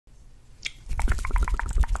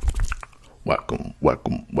Welcome.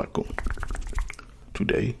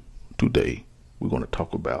 Today, we're going to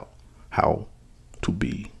talk about how to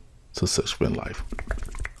be successful in life.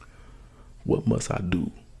 What must I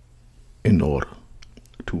do in order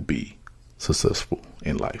to be successful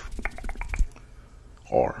in life?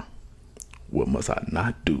 Or what must I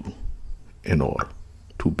not do in order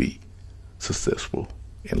to be successful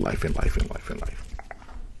in life?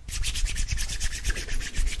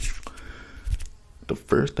 The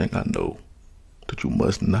first thing I know that you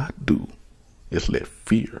must not do is let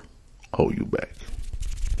fear hold you back.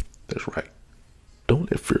 That's right.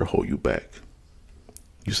 Don't let fear hold you back.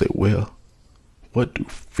 You say, well, what do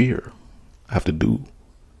fear have to do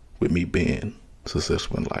with me being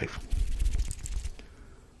successful in life?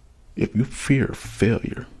 If you fear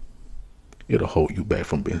failure, it'll hold you back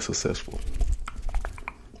from being successful.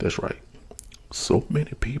 That's right. So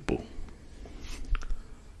many people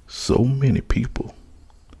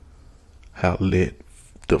have let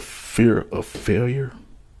the fear of failure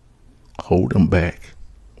hold them back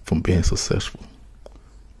from being successful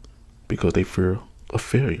because they fear a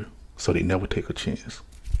failure, so they never take a chance.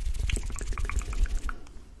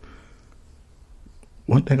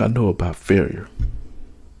 One thing I know about failure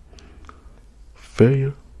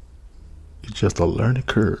is just a learning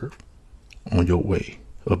curve on your way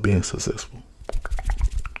of being successful.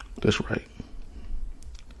 That's right.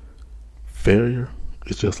 Failure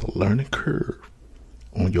is just a learning curve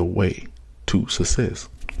on your way to success.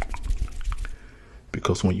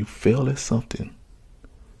 Because when you fail at something,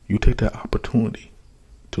 you take that opportunity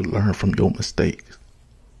to learn from your mistakes.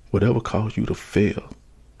 Whatever caused you to fail,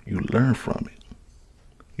 you learn from it.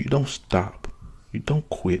 You don't stop. You don't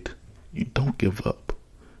quit. You don't give up.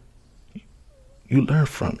 You learn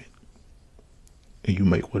from it. And you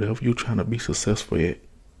make whatever you're trying to be successful at,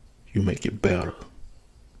 you make it better.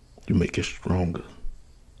 You make it stronger.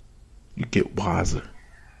 You get wiser.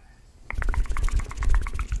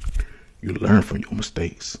 You learn from your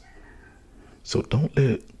mistakes. So don't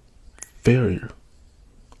let failure,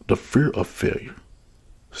 the fear of failure,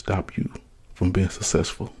 stop you from being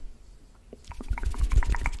successful.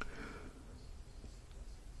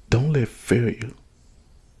 Don't let failure,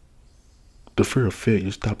 the fear of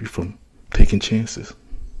failure, stop you from taking chances.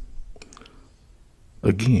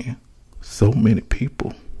 Again, so many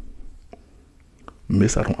people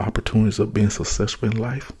miss out on opportunities of being successful in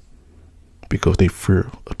life because they fear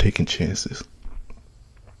of taking chances.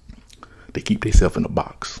 They keep themselves in a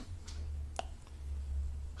box.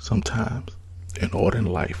 Sometimes, in order in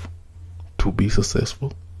life to be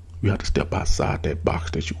successful, you have to step outside that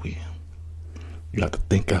box that you're in. You have to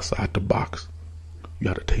think outside the box. You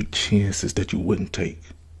have to take chances that you wouldn't take.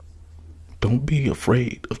 Don't be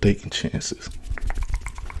afraid of taking chances.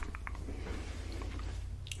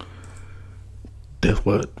 That's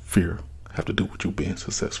what fear have to do with you being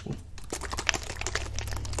successful.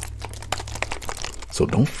 So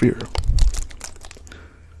don't fear.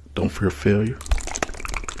 Don't fear failure.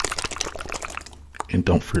 And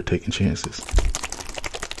don't fear taking chances.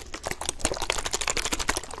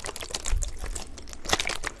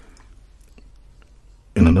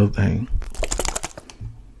 And another thing,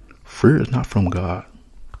 fear is not from God.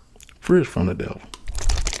 Fear is from the devil.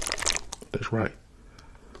 That's right.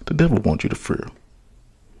 The devil wants you to fear.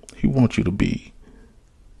 He wants you to be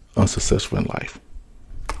unsuccessful in life.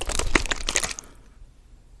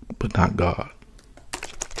 But not God.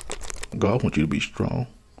 God wants you to be strong.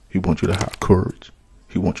 He wants you to have courage.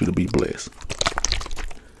 He wants you to be blessed.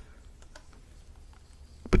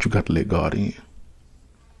 But you got to let God in.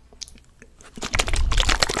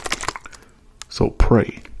 So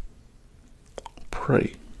pray.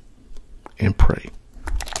 Pray. And pray.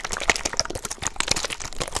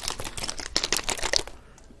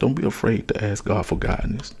 Don't be afraid to ask God for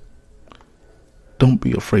guidance. Don't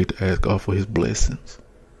be afraid to ask God for his blessings.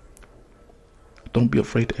 Don't be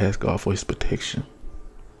afraid to ask God for his protection.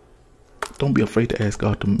 Don't be afraid to ask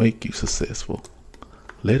God to make you successful.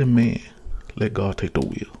 Let him in. Let God take the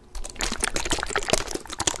wheel.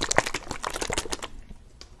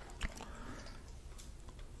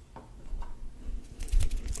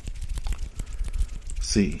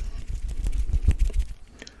 See,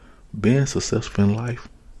 being successful in life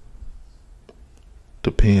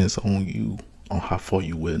depends on you, on how far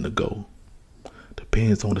you're willing to go.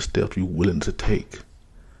 Depends on the steps you're willing to take.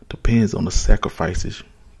 Depends on the sacrifices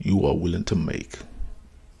you are willing to make.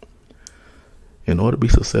 In order to be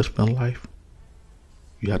successful in life,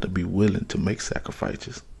 you have to be willing to make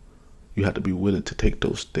sacrifices. You have to be willing to take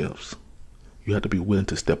those steps. You have to be willing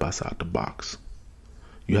to step outside the box.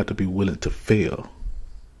 You have to be willing to fail.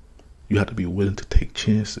 You have to be willing to take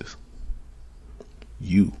chances.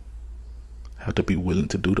 You have to be willing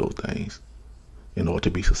to do those things in order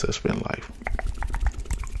to be successful in life.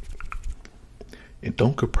 And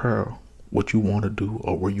don't compare what you want to do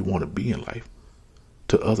or where you want to be in life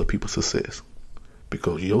to other people's success,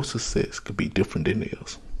 because your success could be different than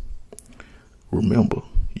theirs. Remember,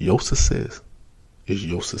 your success is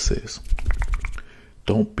your success.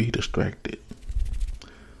 Don't be distracted,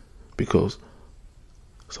 because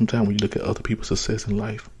sometimes when you look at other people's success in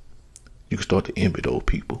life, you can start to envy those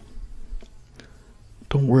people.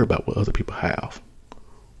 Don't worry about what other people have.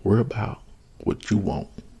 Worry about what you want.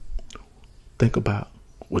 Think about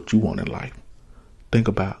what you want in life. Think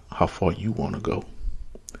about how far you want to go.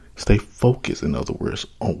 Stay focused, in other words,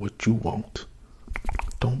 on what you want.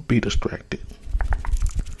 Don't be distracted.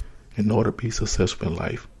 In order to be successful in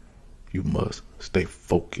life, you must stay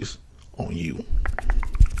focused on you.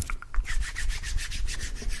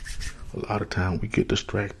 A lot of times we get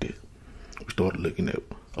distracted. We start looking at,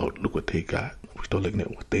 oh, look what they got. We start looking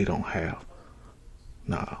at what they don't have.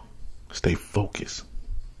 Nah, stay focused.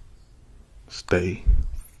 Stay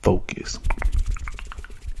focused.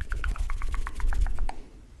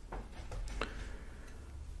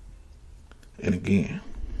 And again,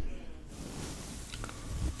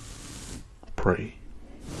 pray.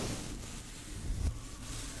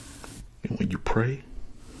 And when you pray,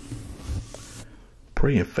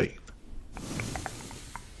 pray in faith.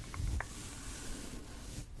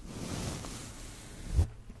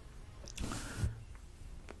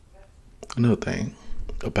 Another thing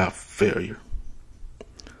about failure.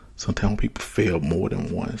 Sometimes people fail more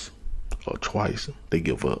than once or twice, they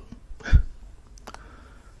give up.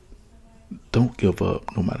 Don't give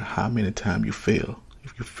up no matter how many times you fail.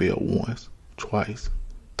 If you fail once, twice,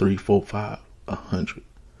 3, 4, 5, 100,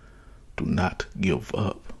 do not give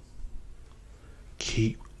up.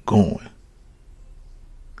 Keep going.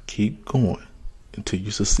 Keep going until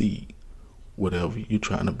you succeed, whatever you're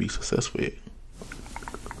trying to be successful at.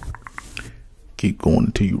 Keep going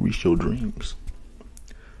until you reach your dreams.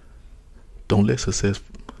 Don't let success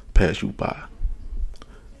pass you by.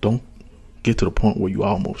 Don't get to the point where you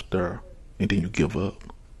almost there and then you give up.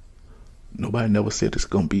 Nobody never said it's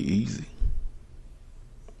going to be easy.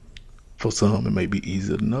 For some, it may be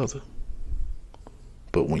easier than others.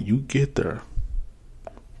 But when you get there,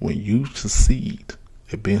 when you succeed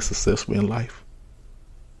at being successful in life,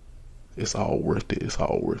 it's all worth it. It's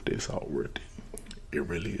all worth it. It's all worth it. It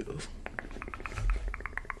really is.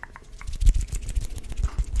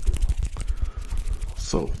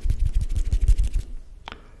 So,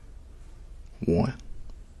 1,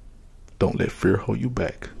 don't let fear hold you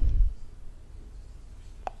back.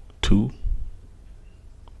 2,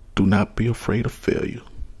 do not be afraid of failure.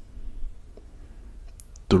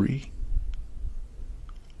 3,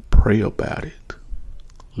 pray about it.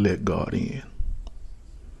 Let God in.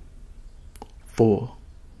 4,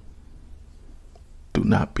 do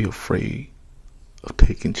not be afraid of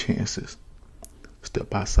taking chances.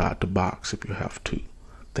 Step outside the box if you have to.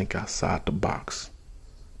 Think outside the box.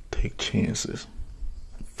 Take chances.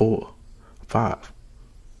 5,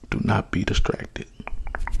 do not be distracted.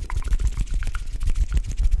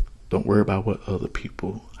 Don't worry about what other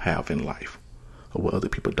people have in life or what other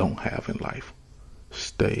people don't have in life.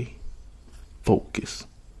 Stay focused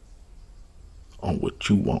on what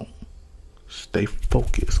you want. Stay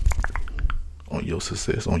focused on your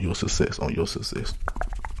success, on your success, on your success.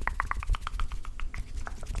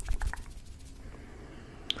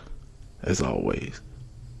 As always,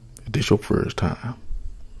 if this is your first time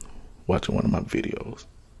watching one of my videos,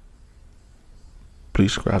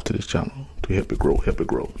 please subscribe to this channel to help it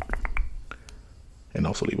grow. And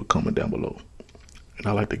also leave a comment down below. And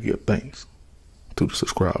I'd like to give thanks to the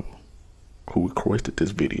subscriber who requested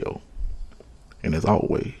this video. And as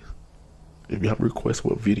always, if you have a request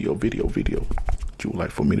for a video that you would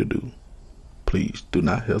like for me to do, please do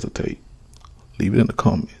not hesitate. Leave it in the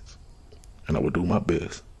comments and I will do my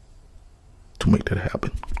best to make that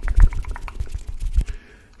happen.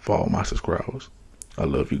 For all my subscribers, I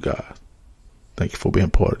love you guys. Thank you for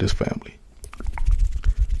being part of this family.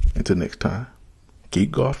 Until next time,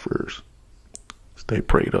 keep God first. Stay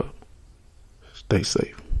prayed up. Stay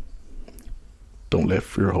safe. Don't let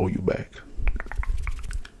fear hold you back.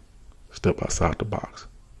 Step outside the box.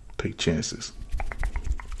 Take chances.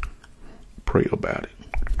 Pray about it.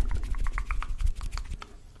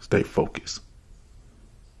 Stay focused.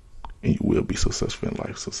 And you will be successful in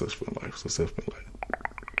life, successful in life, successful in life.